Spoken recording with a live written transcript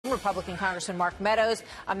Republican Congressman Mark Meadows,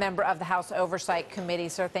 a member of the House Oversight Committee.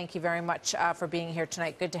 Sir, thank you very much for being here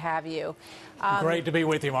tonight. Good to have you. Great to be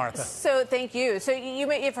with you, Martha. So thank you. So you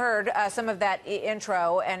may have heard some of that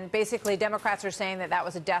intro, and basically Democrats are saying that that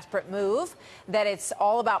was a desperate move, that it's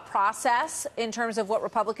all about process in terms of what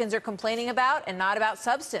Republicans are complaining about and not about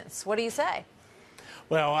substance. What do you say?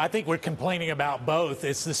 Well, I think we're complaining about both.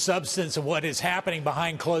 It's the substance of what is happening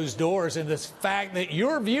behind closed doors and the fact that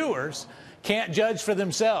your viewers can't judge for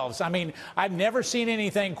themselves. I mean, I've never seen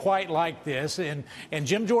anything quite like this. And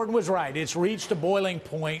Jim Jordan was right. It's reached a boiling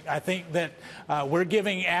point. I think that we're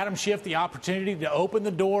giving Adam Schiff the opportunity to open the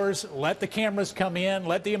doors, let the cameras come in,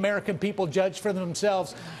 let the American people judge for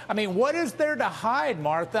themselves. I mean, what is there to hide,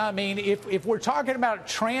 Martha? I mean, if we're talking about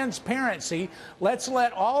transparency, let's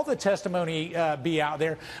let all the testimony be out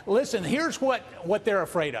there. Listen, here's what they're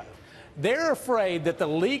afraid of. They're afraid that the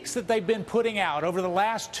leaks that they've been putting out over the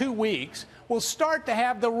last 2 weeks will start to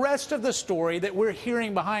have the rest of the story that we're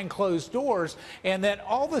hearing behind closed doors, and that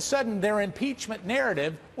all of a sudden their impeachment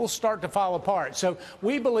narrative will start to fall apart. So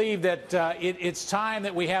we believe that it's time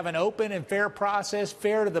that we have an open and fair process,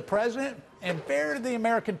 fair to the president and fair to the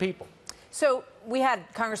American people. So we had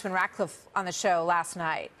Congressman Ratcliffe on the show last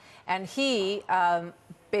night, and he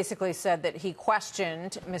basically said that he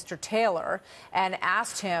questioned Mr. Taylor and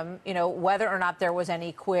asked him, you know, whether or not there was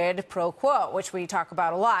any quid pro quo, which we talk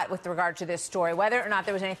about a lot with regard to this story, whether or not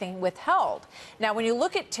there was anything withheld. Now, when you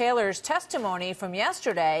look at Taylor's testimony from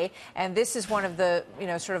yesterday, and this is one of the, you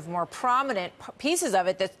know, sort of more prominent pieces of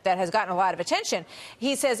it that has gotten a lot of attention,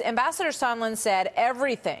 he says Ambassador Sondland said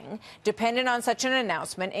everything depended on such an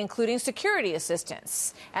announcement, including security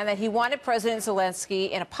assistance, and that he wanted President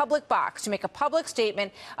Zelensky in a public box to make a public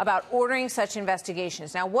statement about ordering such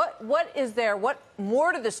investigations. Now, what is there, what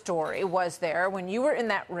more to the story was there when you were in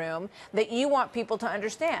that room that you want people to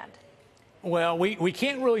understand? Well, we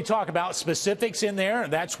can't really talk about specifics in there.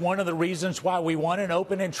 That's one of the reasons why we want an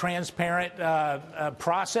open and transparent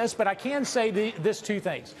process. But I can say this two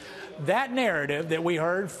things. That narrative that we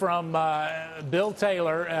heard from Bill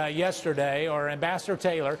Taylor yesterday, or Ambassador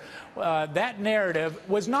Taylor, that narrative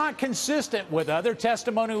was not consistent with other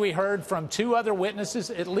testimony we heard from two other witnesses,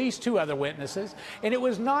 at least two other witnesses, and it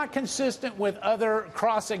was not consistent with other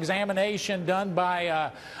cross-examination done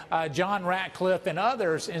by John Ratcliffe and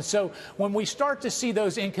others. And so when we start to see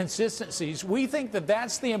those inconsistencies, we think that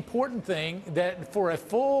that's the important thing, that for a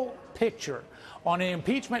full picture on an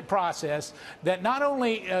impeachment process, that not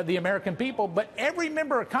only the American people, but every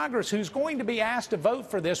member of Congress who's going to be asked to vote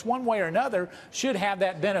for this one way or another should have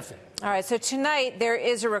that benefit. All right, so tonight there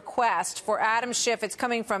is a request for Adam Schiff. It's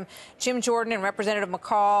coming from Jim Jordan and Representative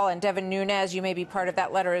McCall and Devin Nunes. You may be part of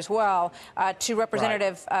that letter as well, to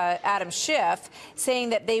Representative Adam Schiff, saying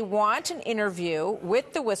that they want an interview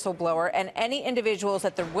with the whistleblower and any individuals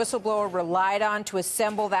that the whistleblower relied on to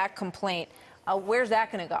assemble that complaint. Where's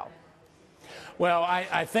that going to go? Well,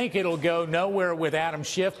 I think it'll go nowhere with Adam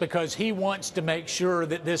Schiff, because he wants to make sure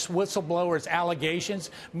that this whistleblower's allegations,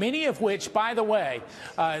 many of which, by the way,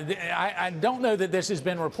 I don't know that this has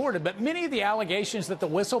been reported, but many of the allegations that the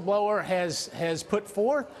whistleblower has put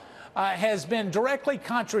forth has been directly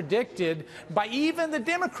contradicted by even the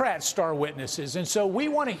Democrat star witnesses. And so we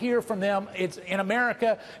want to hear from them. It's in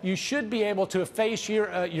America, you should be able to face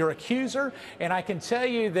your accuser. And I can tell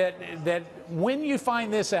you that when you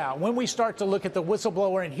find this out, when we start to look at the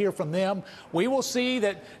whistleblower and hear from them, we will see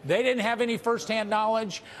that they didn't have any firsthand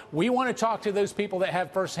knowledge. We want to talk to those people that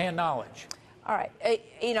have firsthand knowledge. All right.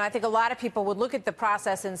 You know, I think a lot of people would look at the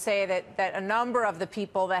process and say that a number of the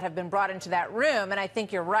people that have been brought into that room, and I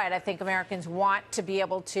think you're right, I think Americans want to be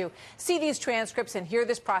able to see these transcripts and hear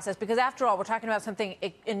this process, because after all, we're talking about something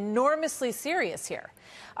enormously serious here,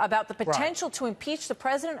 about the potential to impeach the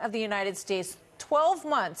President of the United States 12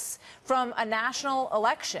 months from a national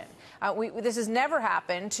election. This has never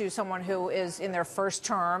happened to someone who is in their first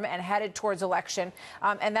term and headed towards election,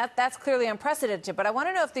 and that's clearly unprecedented. But I want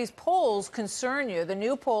to know if these polls concern you. The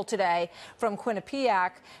new poll today from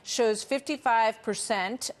Quinnipiac shows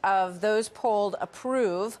 55% of those polled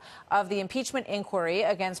approve of the impeachment inquiry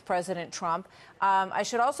against President Trump. I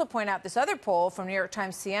should also point out this other poll from New York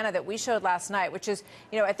Times Siena that we showed last night, which is,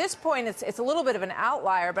 you know, at this point, it's a little bit of an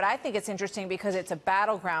outlier, but I think it's interesting because it's a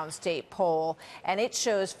battleground state poll, and it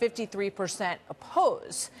shows 53%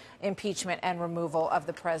 oppose impeachment and removal of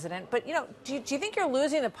the president. But, you know, do you think you're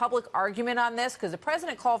losing the public argument on this? Because the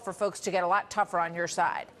president called for folks to get a lot tougher on your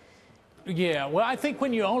side. Yeah, well, I think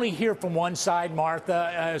when you only hear from one side,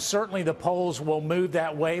 Martha, certainly the polls will move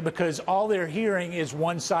that way because all they're hearing is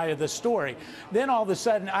one side of the story. Then all of a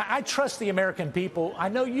sudden, I trust the American people. I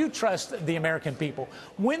know you trust the American people.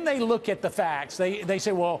 When they look at the facts, they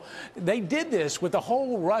say, well, they did this with the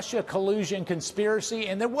whole Russia collusion conspiracy,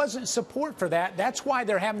 and there wasn't support for that. That's why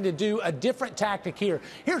they're having to do a different tactic here.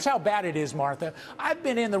 Here's how bad it is, Martha. I've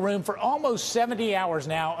been in the room for almost 70 hours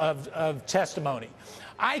now of testimony.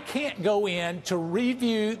 I can't go in to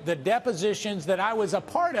review the depositions that I was a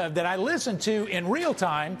part of, that I listened to in real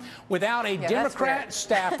time, without a Democrat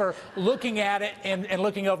staffer looking at it and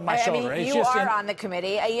looking over my shoulder. I mean, you are on the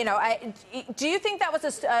committee. Do you think that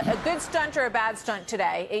was a good stunt or a bad stunt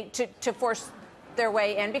today to force their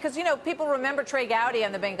way in? Because, people remember Trey Gowdy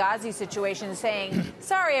on the Benghazi situation saying,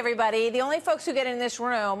 sorry, everybody, the only folks who get in this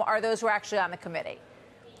room are those who are actually on the committee.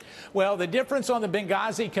 Well, the difference on the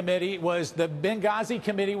Benghazi committee was the Benghazi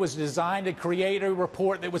committee was designed to create a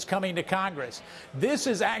report that was coming to Congress. This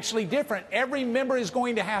is actually different. Every member is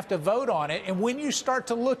going to have to vote on it. And when you start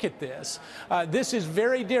to look at this, this is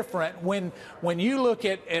very different. When you look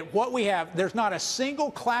at what we have, there's not a single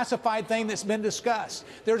classified thing that's been discussed.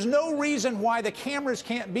 There's no reason why the cameras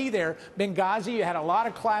can't be there. Benghazi, you had a lot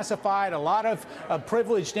of classified, a lot of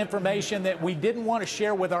privileged information that we didn't want to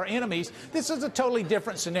share with our enemies. This is a totally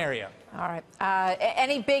different scenario. All right.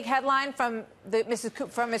 Any big headline from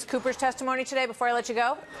Ms. Cooper's testimony today before I let you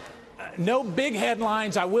go? No big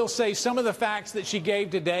headlines. I will say some of the facts that she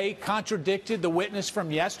gave today contradicted the witness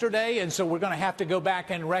from yesterday, and so we're going to have to go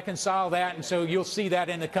back and reconcile that, and so you'll see that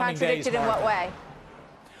in the coming days. Contradicted in what way?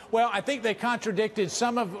 Well, I think they contradicted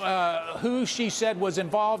some of who she said was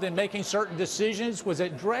involved in making certain decisions was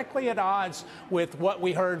directly at odds with what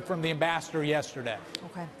we heard from the ambassador yesterday.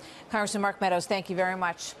 Okay. Congressman Mark Meadows, thank you very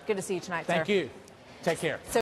much. Good to see you tonight, sir. Thank you. Take care.